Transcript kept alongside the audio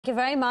Thank you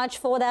very much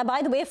for that.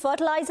 By the way,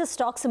 fertilizer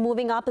stocks are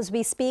moving up as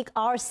we speak.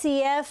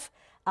 RCF,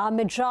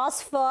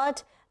 Madras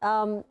Fert,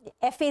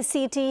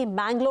 FACT,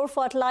 Mangalore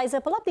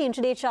Fertilizer. Pull up the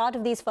intraday chart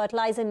of these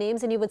fertilizer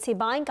names and you would see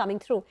buying coming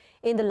through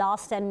in the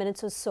last 10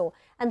 minutes or so.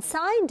 And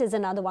Cyient is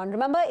another one.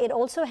 Remember, it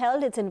also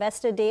held its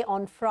investor day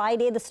on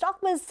Friday. The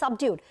stock was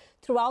subdued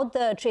throughout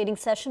the trading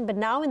session, but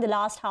now in the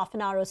last half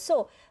an hour or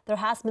so, there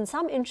has been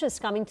some interest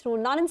coming through,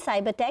 not in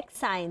cyber tech,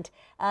 Cyient,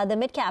 the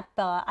mid-cap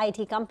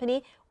IT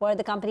company, where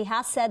the company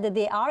has said that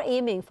they are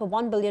aiming for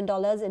 $1 billion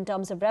in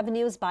terms of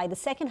revenues by the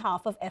second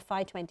half of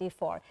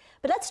FY24.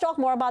 But let's talk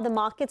more about the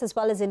markets as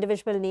well as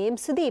individual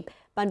names. Sudip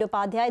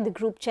Bandopadhyay, the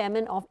group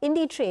chairman of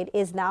Inditrade,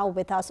 is now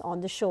with us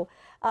on the show.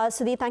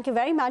 Sudip, thank you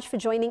very much for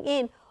joining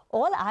in.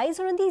 All eyes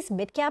are on these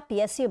mid-cap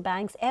PSU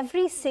banks.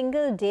 Every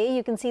single day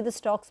you can see the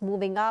stocks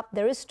moving up.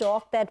 There is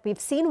talk that we've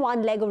seen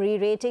one leg of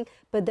re-rating,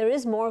 but there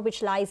is more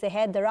which lies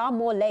ahead. There are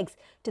more legs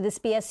to this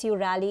PSU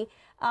rally.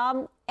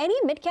 Any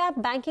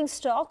mid-cap banking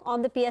stock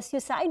on the PSU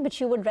side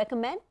which you would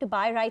recommend to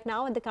buy right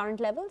now at the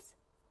current levels?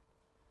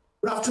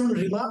 Good afternoon,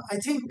 Rima. I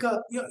think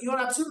you're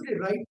absolutely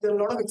right. There are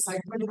a lot of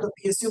excitement in the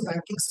PSU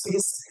banking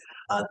space.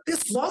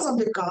 This was on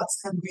the cards,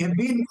 and we have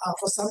been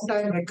for some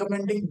time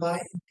recommending buy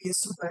in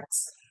PSU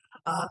banks.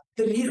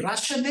 The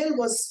rationale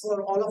was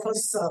for all of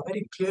us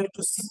very clear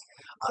to see.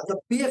 The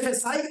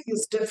BFSI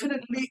is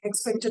definitely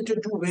expected to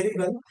do very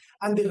well,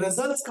 and the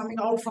results coming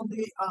out from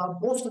the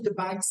most of the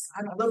banks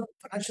and other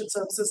financial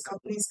services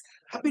companies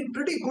have been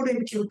pretty good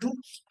in Q2.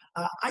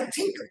 I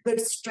think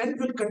that trend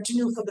will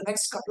continue for the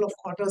next couple of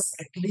quarters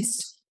at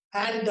least.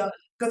 And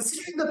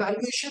considering the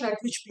valuation at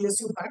which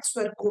PSU banks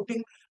were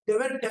quoting, there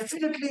were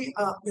definitely,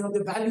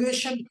 the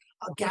valuation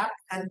gap,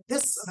 and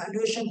this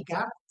valuation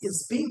gap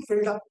is being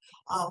filled up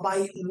by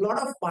a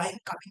lot of buying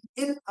coming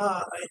in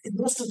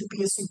most of the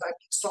PSU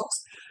banking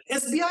stocks.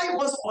 SBI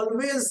was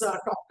always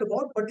talked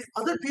about, but the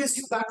other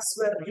PSU banks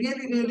were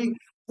really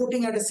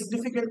quoting at a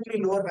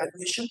significantly lower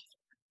valuation.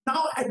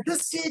 Now, at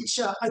this stage,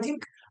 I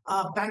think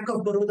Bank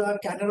of Baroda,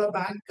 Canara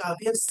Bank,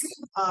 we have seen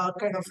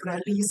kind of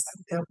rallies,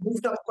 and they have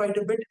moved up quite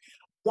a bit.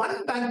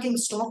 One banking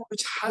stock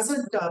which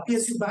hasn't,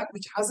 PSU Bank,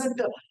 which hasn't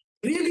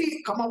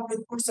really come up with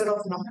a good set of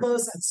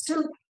numbers and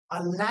still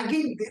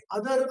lagging the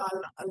other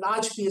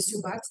large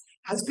PSU banks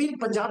has been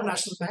Punjab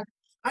National Bank.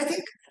 I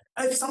think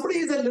if somebody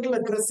is a little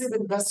aggressive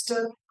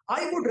investor,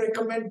 I would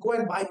recommend go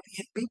and buy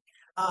PNB.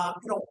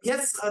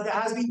 Yes, there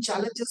has been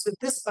challenges with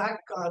this bank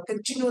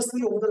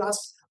continuously over the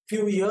last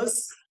few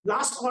years.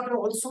 Last quarter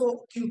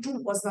also,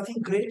 Q2 was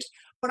nothing great,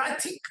 but I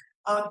think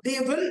they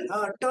will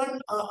turn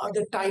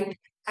the tide,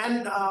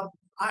 and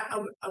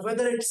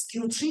whether it's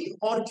Q3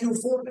 or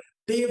Q4,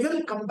 they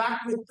will come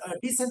back with a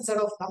decent set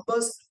of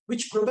numbers,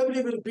 which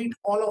probably will beat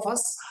all of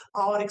us,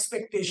 our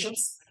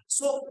expectations.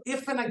 So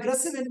if an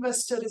aggressive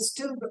investor is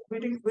still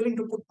willing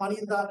to put money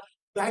in the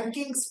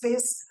banking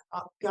space,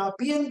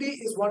 PNB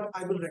is what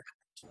I will recommend.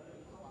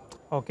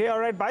 Okay, all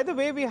right. By the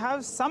way, we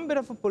have some bit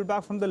of a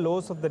pullback from the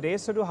lows of the day.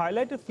 So to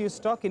highlight a few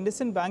stock,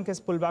 IndusInd Bank has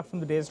pulled back from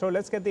the day's low.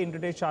 Let's get the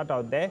intraday chart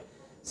out there.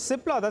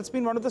 Cipla, that's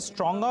been one of the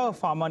stronger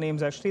pharma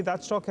names actually.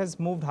 That stock has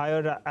moved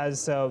higher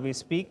as we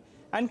speak.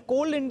 And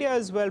Coal India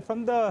as well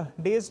from the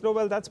day's low,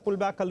 well, that's pulled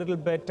back a little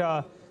bit.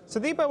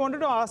 Sudeep, I wanted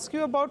to ask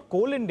you about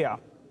Coal India.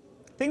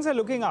 Things are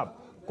looking up.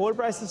 Coal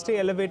prices stay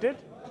elevated.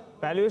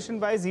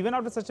 Valuation-wise, even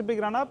after such a big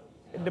run-up,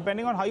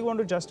 depending on how you want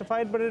to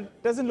justify it, but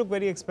it doesn't look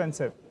very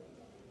expensive.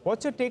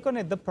 What's your take on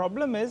it? The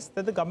problem is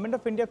that the government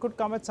of India could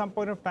come at some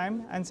point of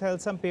time and sell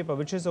some paper,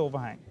 which is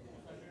overhang.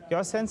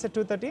 Your sense at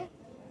 230?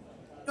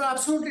 You're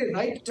absolutely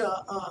right,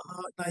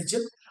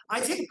 Nigel. I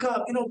think,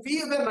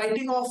 we were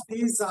writing off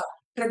these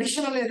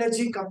traditional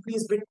energy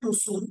companies a bit too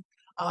soon.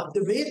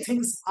 The way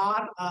things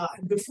are,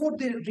 before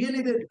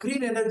the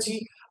green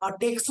energy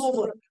takes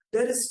over,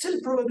 there is still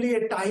probably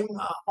a time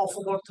of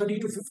about 30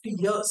 to 50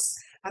 years.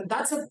 And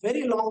that's a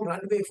very long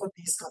runway for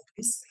these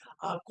companies.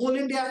 Coal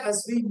India,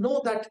 as we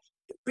know, that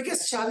the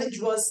biggest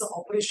challenge was the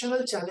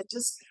operational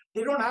challenges.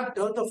 They don't have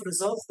dearth of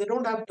reserves. They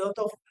don't have dearth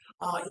of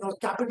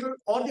capital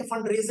or the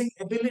fundraising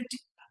ability.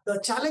 The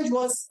challenge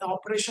was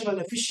operational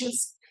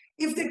efficiency.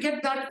 If they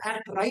get that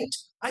act right,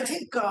 I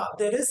think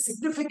there is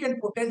significant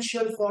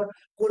potential for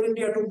Coal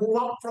India to move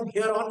up from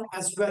here on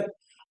as well.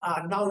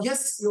 Now,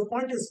 yes, your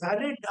point is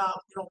valid.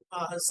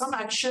 Some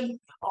action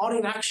or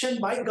inaction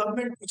by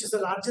government, which is the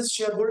largest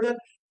shareholder,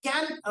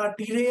 can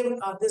derail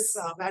this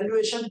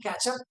valuation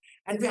catch-up,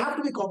 and we have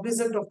to be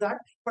cognizant of that.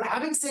 But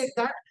having said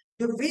that,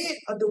 the way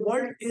the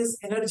world is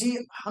energy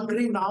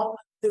hungry now,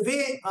 the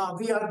way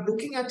we are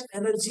looking at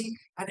energy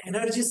and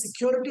energy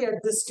security at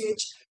this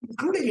stage,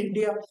 including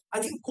India, I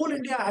think Coal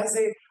India has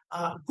a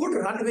good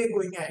runway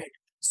going ahead.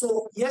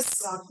 So yes,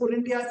 Coal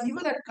India,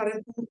 even at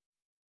current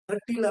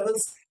 230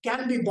 levels,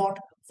 can be bought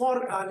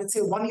for, let's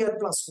say, 1 year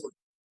plus hold.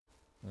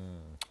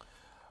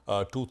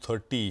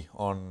 230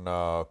 on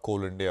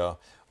Coal India.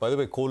 By the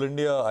way, Coal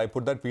India, I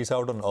put that piece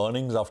out on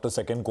earnings after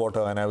second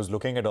quarter, and I was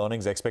looking at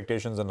earnings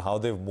expectations and how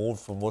they've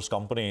moved for most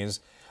companies.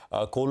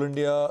 Coal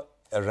India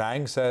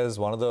ranks as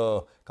one of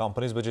the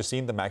companies which has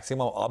seen the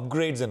maximum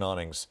upgrades in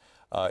earnings.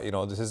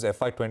 This is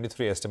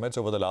FY23 estimates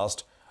over the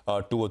last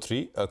 2 or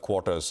 3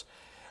 quarters.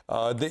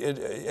 Do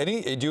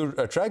you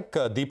track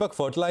Deepak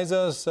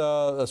Fertilizers,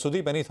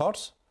 Sudip? Any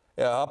thoughts?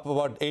 Up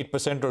about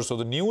 8% or so.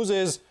 The news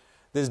is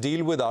this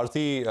deal with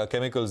Aarti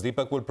Chemicals.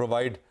 Deepak will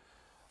provide,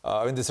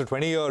 this is a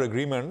 20-year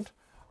agreement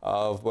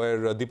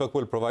where Deepak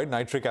will provide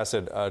nitric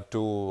acid to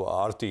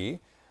Aarti.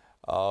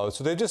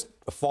 So they just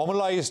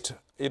formalized,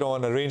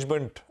 an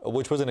arrangement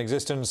which was in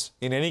existence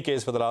in any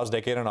case for the last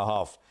decade and a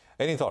half.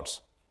 Any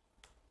thoughts?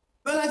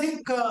 Well, I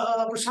think,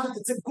 Prashant,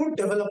 it's a good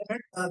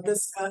development.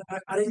 This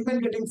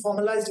arrangement getting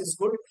formalized is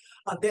good.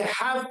 They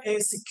have a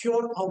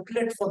secure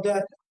outlet for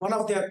one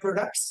of their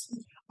products.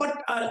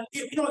 But,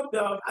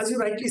 as you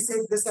rightly said,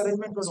 this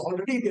arrangement was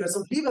already there.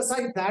 So leave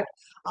aside that.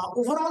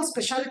 Overall,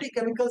 specialty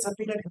chemicals have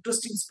been an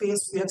interesting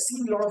space. We have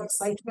seen a lot of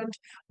excitement.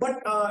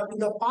 But in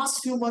the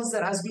past few months,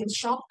 there has been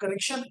sharp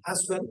correction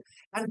as well.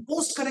 And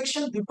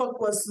post-correction, Deepak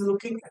was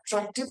looking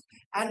attractive.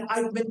 And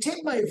I maintain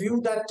my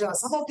view that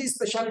some of these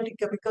specialty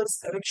chemicals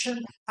correction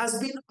has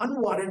been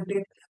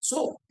unwarranted.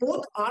 So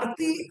both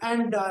Aarti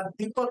and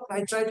Deepak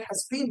Nitrite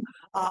has been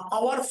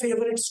our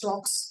favorite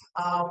stocks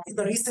in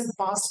the recent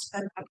past.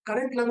 And at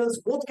current levels,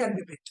 both can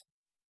be picked.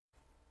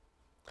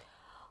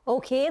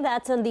 Okay,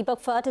 that's on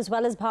Deepak Fert as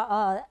well as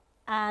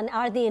and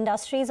Aarti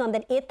Industries on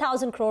that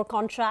 8,000 crore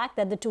contract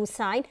that the two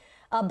signed.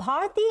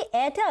 Bharti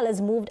Airtel has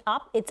moved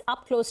up. It's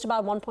up close to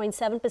about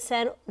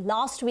 1.7%.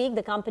 Last week,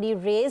 the company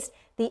raised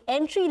the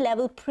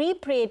entry-level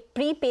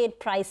prepaid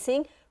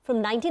pricing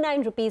from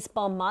 99 rupees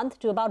per month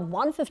to about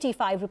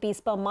 155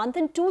 rupees per month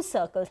in 2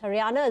 circles,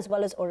 Haryana as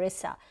well as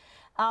Orissa.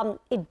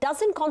 It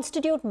doesn't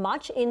constitute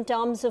much in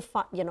terms of,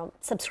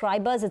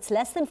 subscribers. It's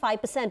less than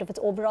 5% of its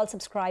overall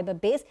subscriber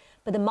base,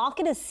 but the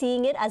market is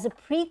seeing it as a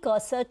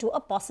precursor to a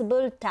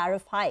possible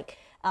tariff hike.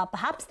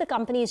 Perhaps the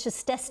company is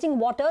just testing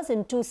waters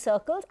in 2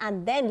 circles,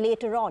 and then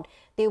later on,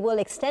 they will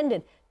extend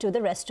it to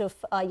the rest of,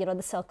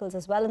 the circles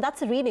as well. And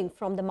that's a reading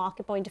from the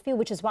market point of view,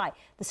 which is why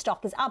the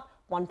stock is up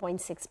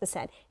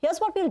 1.6%. Here's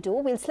what we'll do.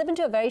 We'll slip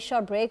into a very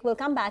short break. We'll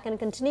come back and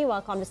continue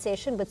our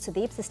conversation with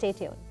Sudip, so stay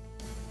tuned.